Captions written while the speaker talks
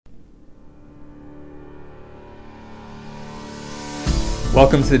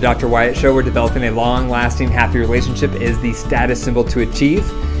Welcome to the Dr. Wyatt Show, where developing a long-lasting, happy relationship is the status symbol to achieve,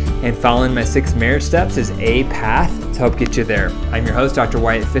 and following my 6 marriage steps is a path to help get you there. I'm your host, Dr.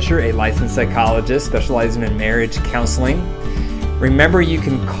 Wyatt Fisher, a licensed psychologist specializing in marriage counseling. Remember, you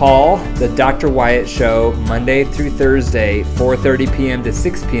can call the Dr. Wyatt Show Monday through Thursday, 4:30 p.m. to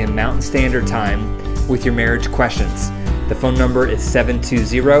 6 p.m. Mountain Standard Time with your marriage questions. The phone number is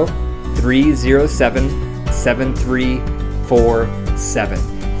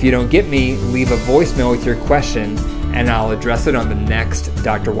 720-307-7347. If you don't get me, leave a voicemail with your question and I'll address it on the next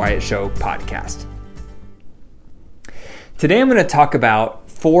Dr. Wyatt Show podcast. Today I'm going to talk about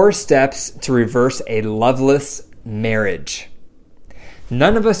 4 steps to reverse a loveless marriage.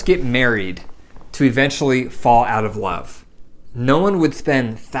 None of us get married to eventually fall out of love. No one would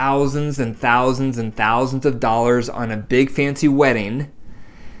spend thousands and thousands and thousands of dollars on a big fancy wedding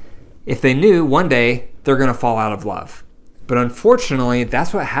if they knew one day they're going to fall out of love. But unfortunately,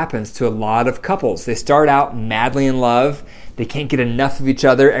 that's what happens to a lot of couples. They start out madly in love. They can't get enough of each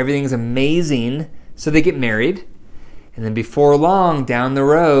other. Everything's amazing. So they get married. And then before long, down the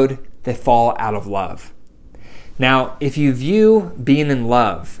road, they fall out of love. Now, if you view being in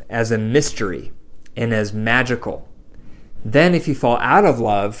love as a mystery and as magical, then if you fall out of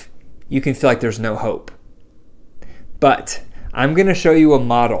love, you can feel like there's no hope. But I'm going to show you a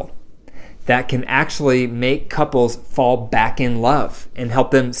model that can actually make couples fall back in love and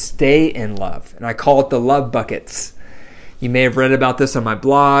help them stay in love. And I call it the love buckets. You may have read about this on my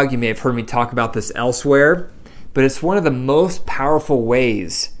blog. You may have heard me talk about this elsewhere. But it's one of the most powerful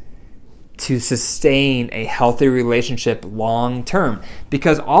ways to sustain a healthy relationship long term.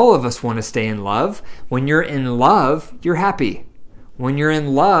 Because all of us want to stay in love. When you're in love, you're happy. When you're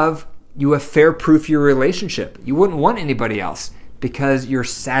in love, you affair-proof your relationship. You wouldn't want anybody else, because you're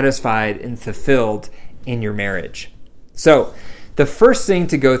satisfied and fulfilled in your marriage. So the first thing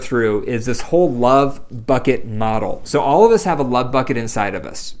to go through is this whole love bucket model. So all of us have a love bucket inside of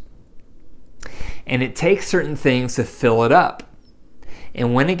us. And it takes certain things to fill it up.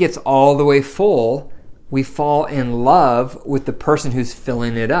 And when it gets all the way full, we fall in love with the person who's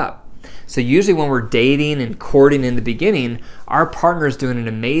filling it up. So usually when we're dating and courting in the beginning, our partner's doing an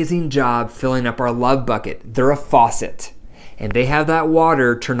amazing job filling up our love bucket. They're a faucet. And they have that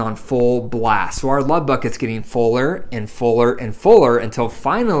water turned on full blast. So our love bucket's getting fuller and fuller and fuller until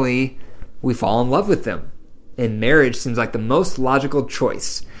finally we fall in love with them. And marriage seems like the most logical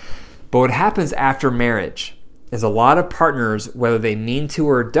choice. But what happens after marriage is a lot of partners, whether they mean to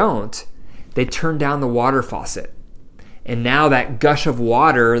or don't, they turn down the water faucet. And now that gush of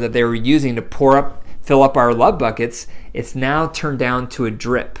water that they were using to fill up our love buckets, it's now turned down to a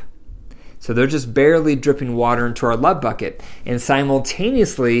drip. So they're just barely dripping water into our love bucket. And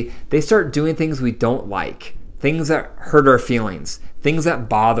simultaneously, they start doing things we don't like, things that hurt our feelings, things that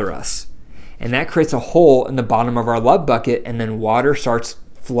bother us. And that creates a hole in the bottom of our love bucket, and then water starts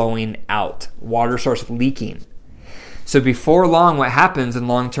flowing out. Water starts leaking. So before long, what happens in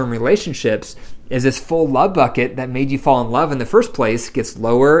long-term relationships is this full love bucket that made you fall in love in the first place gets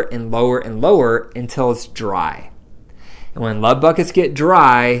lower and lower and lower until it's dry. And when love buckets get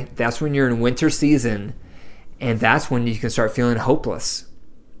dry, that's when you're in winter season, and that's when you can start feeling hopeless.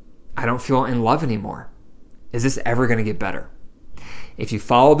 I don't feel in love anymore. Is this ever going to get better? If you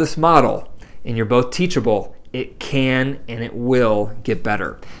follow this model and you're both teachable, it can and it will get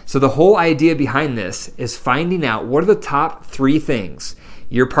better. So the whole idea behind this is finding out what are the top 3 things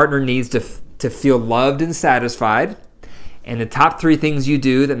your partner needs to feel loved and satisfied, and the top 3 things you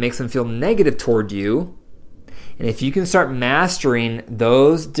do that makes them feel negative toward you. And if you can start mastering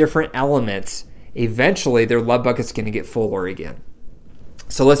those different elements, eventually their love bucket's going to get fuller again.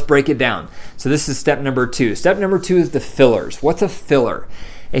 So let's break it down. So this is step number 2. Step number 2 is the fillers. What's a filler?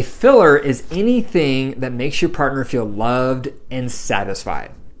 A filler is anything that makes your partner feel loved and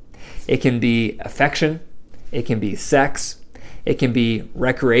satisfied. It can be affection. It can be sex. It can be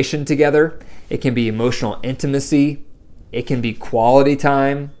recreation together. It can be emotional intimacy. It can be quality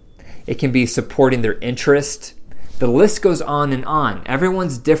time. It can be supporting their interest. The list goes on and on.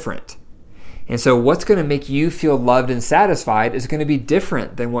 Everyone's different. And so what's going to make you feel loved and satisfied is going to be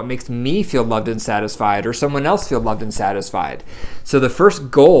different than what makes me feel loved and satisfied or someone else feel loved and satisfied. So the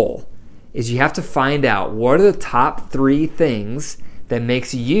first goal is you have to find out what are the top 3 things that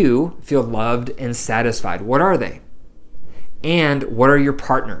makes you feel loved and satisfied. What are they? And what are your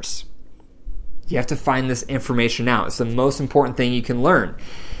partners? You have to find this information out. It's the most important thing you can learn.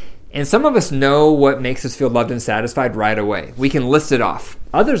 And some of us know what makes us feel loved and satisfied right away. We can list it off.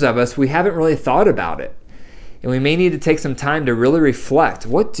 Others of us, we haven't really thought about it. And we may need to take some time to really reflect.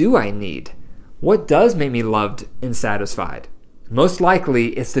 What do I need? What does make me loved and satisfied? Most likely,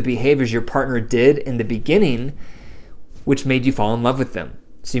 it's the behaviors your partner did in the beginning which made you fall in love with them.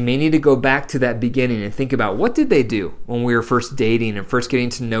 So you may need to go back to that beginning and think about, what did they do when we were first dating and first getting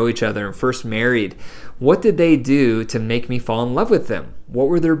to know each other and first married? What did they do to make me fall in love with them? What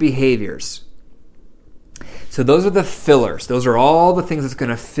were their behaviors? So those are the fillers. Those are all the things that's going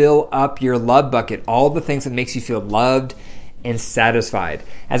to fill up your love bucket, all the things that makes you feel loved and satisfied.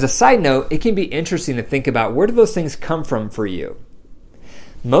 As a side note, it can be interesting to think about, where do those things come from for you?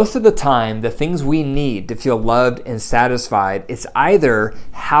 Most of the time, the things we need to feel loved and satisfied, it's either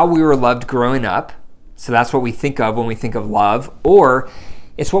how we were loved growing up, so that's what we think of when we think of love, or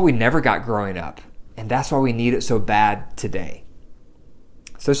it's what we never got growing up, and that's why we need it so bad today.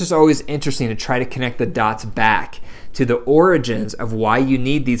 So it's just always interesting to try to connect the dots back to the origins of why you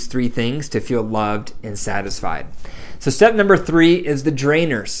need these three things to feel loved and satisfied. So step number 3 is the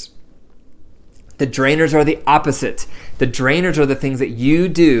drainers. The drainers are the opposite. The drainers are the things that you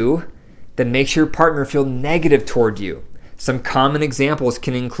do that makes your partner feel negative toward you. Some common examples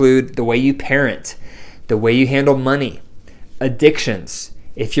can include the way you parent, the way you handle money, addictions,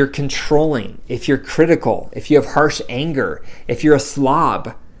 if you're controlling, if you're critical, if you have harsh anger, if you're a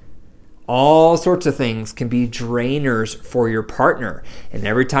slob. All sorts of things can be drainers for your partner. And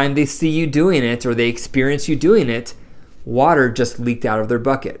every time they see you doing it or they experience you doing it, water just leaked out of their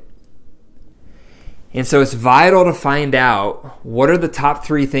bucket. And so it's vital to find out, what are the top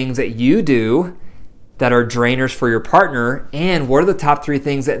 3 things that you do that are drainers for your partner, and what are the top 3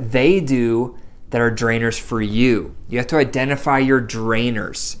 things that they do that are drainers for you. You have to identify your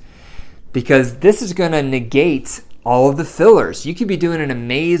drainers, because this is going to negate all of the fillers. You could be doing an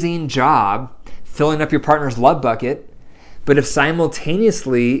amazing job filling up your partner's love bucket, but if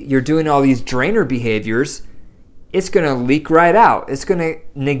simultaneously you're doing all these drainer behaviors, it's going to leak right out. It's going to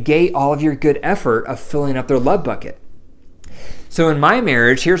negate all of your good effort of filling up their love bucket. So in my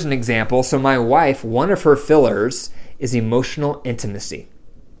marriage, here's an example. So my wife, one of her fillers is emotional intimacy.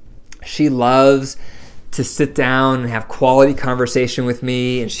 She loves to sit down and have quality conversation with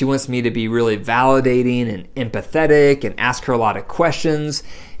me, and she wants me to be really validating and empathetic and ask her a lot of questions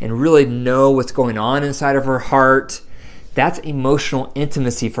and really know what's going on inside of her heart. That's emotional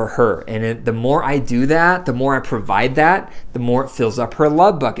intimacy for her. And the more I do that, the more I provide that, the more it fills up her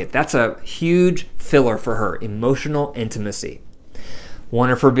love bucket. That's a huge filler for her, emotional intimacy. One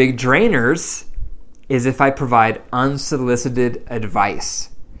of her big drainers is if I provide unsolicited advice.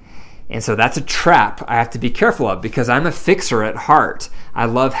 And so that's a trap I have to be careful of, because I'm a fixer at heart. I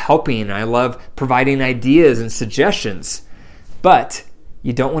love helping. I love providing ideas and suggestions. But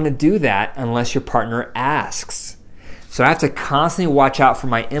you don't want to do that unless your partner asks. So I have to constantly watch out for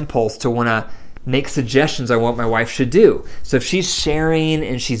my impulse to want to make suggestions on what my wife should do. So if she's sharing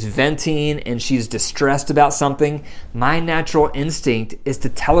and she's venting and she's distressed about something, my natural instinct is to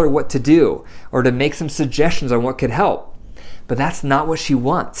tell her what to do or to make some suggestions on what could help. But that's not what she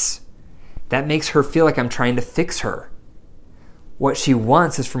wants. That makes her feel like I'm trying to fix her. What she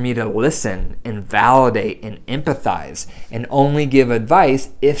wants is for me to listen and validate and empathize and only give advice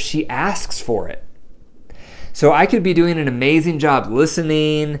if she asks for it. So I could be doing an amazing job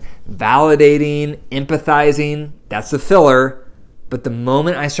listening, validating, empathizing. That's the filler. But the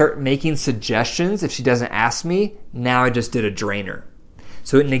moment I start making suggestions, if she doesn't ask me, now I just did a drainer.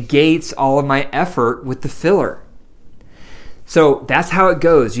 So it negates all of my effort with the filler. So that's how it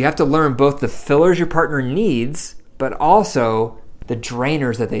goes. You have to learn both the fillers your partner needs, but also the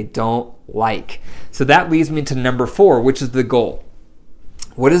drainers that they don't like. So that leads me to number 4, which is the goal.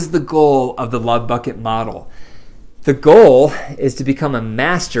 What is the goal of the love bucket model? The goal is to become a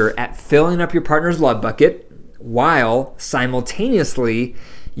master at filling up your partner's love bucket while simultaneously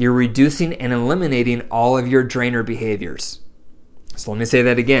you're reducing and eliminating all of your drainer behaviors. So let me say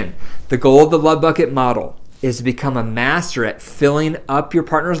that again. The goal of the love bucket model is to become a master at filling up your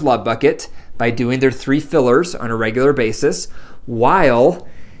partner's love bucket by doing their 3 fillers on a regular basis, while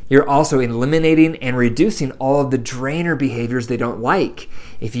you're also eliminating and reducing all of the drainer behaviors they don't like.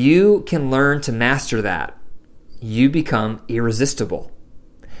 If you can learn to master that, you become irresistible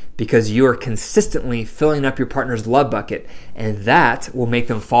because you are consistently filling up your partner's love bucket, and that will make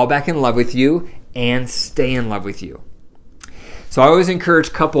them fall back in love with you and stay in love with you. So I always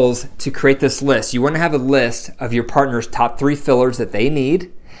encourage couples to create this list. You want to have a list of your partner's top 3 fillers that they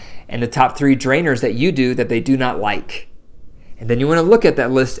need and the top 3 drainers that you do that they do not like. And then you want to look at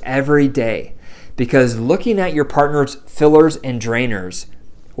that list every day, because looking at your partner's fillers and drainers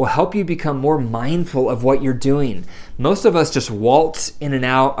will help you become more mindful of what you're doing. Most of us just waltz in and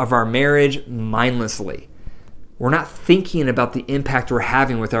out of our marriage mindlessly. We're not thinking about the impact we're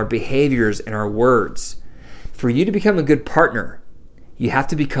having with our behaviors and our words. For you to become a good partner, You have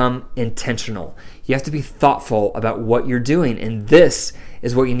to become intentional. You have to be thoughtful about what you're doing. And this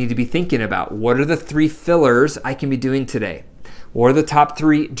is what you need to be thinking about. What are the 3 fillers I can be doing today? What are the top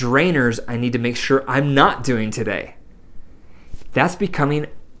 3 drainers I need to make sure I'm not doing today? That's becoming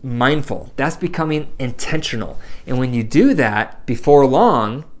mindful. That's becoming intentional. And when you do that, before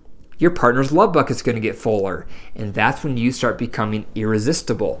long, your partner's love bucket's going to get fuller. And that's when you start becoming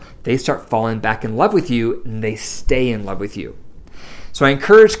irresistible. They start falling back in love with you, and they stay in love with you. So I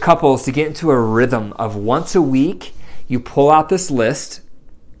encourage couples to get into a rhythm of once a week, you pull out this list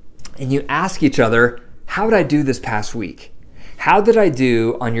and you ask each other, how did I do this past week? How did I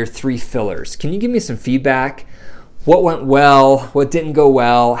do on your 3 fillers? Can you give me some feedback? What went well? What didn't go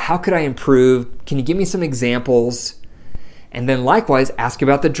well? How could I improve? Can you give me some examples? And then likewise, ask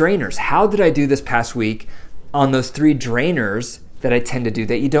about the drainers. How did I do this past week on those 3 drainers that I tend to do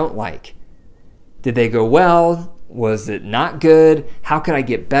that you don't like? Did they go well? Was it not good? How could I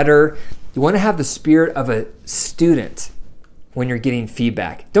get better? You want to have the spirit of a student when you're getting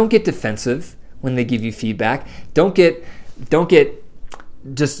feedback. Don't get defensive when they give you feedback. Don't get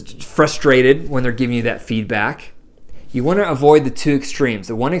just frustrated when they're giving you that feedback. You want to avoid the 2 extremes.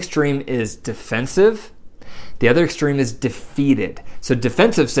 The one extreme is defensive. The other extreme is defeated. So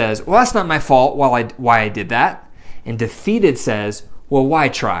defensive says, well, that's not my fault why I did that. And defeated says, well, why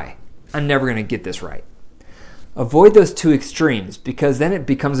try? I'm never going to get this right. Avoid those 2 extremes, because then it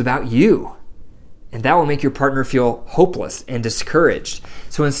becomes about you. And that will make your partner feel hopeless and discouraged.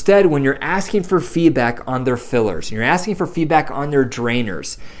 So instead, when you're asking for feedback on their fillers, and you're asking for feedback on their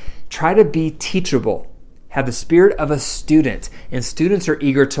drainers, try to be teachable. Have the spirit of a student. And students are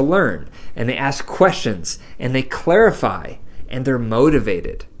eager to learn. And they ask questions. And they clarify. And they're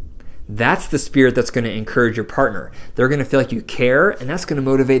motivated. That's the spirit that's going to encourage your partner. They're going to feel like you care. And that's going to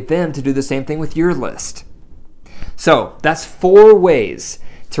motivate them to do the same thing with your list. So that's 4 ways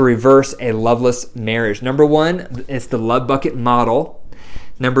to reverse a loveless marriage. Number 1, it's the love bucket model.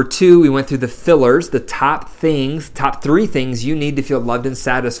 Number 2, we went through the fillers, the top 3 things you need to feel loved and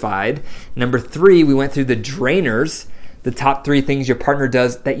satisfied. Number 3, we went through the drainers, the top 3 things your partner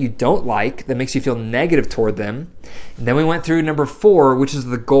does that you don't like, that makes you feel negative toward them. And then we went through number 4, which is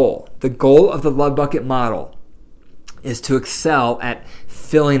the goal. The goal of the love bucket model is to excel at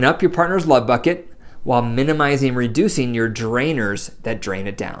filling up your partner's love bucket while minimizing and reducing your drainers that drain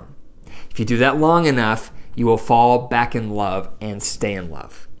it down. If you do that long enough, you will fall back in love and stay in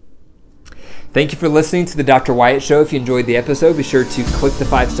love. Thank you for listening to the Dr. Wyatt Show. If you enjoyed the episode, be sure to click the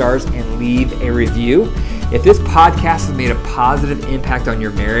 5 stars and leave a review. If this podcast has made a positive impact on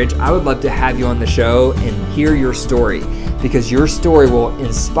your marriage, I would love to have you on the show and hear your story, because your story will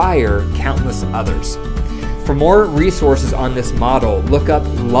inspire countless others. For more resources on this model, look up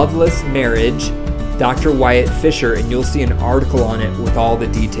Loveless Marriage, Dr. Wyatt Fisher, and you'll see an article on it with all the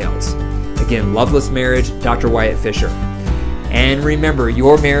details. Again, Loveless Marriage, Dr. Wyatt Fisher. And remember,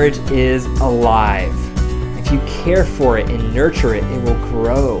 your marriage is alive. If you care for it and nurture it, it will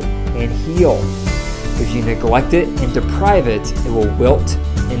grow and heal. If you neglect it and deprive it, it will wilt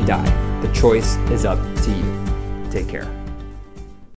and die. The choice is up to you. Take care.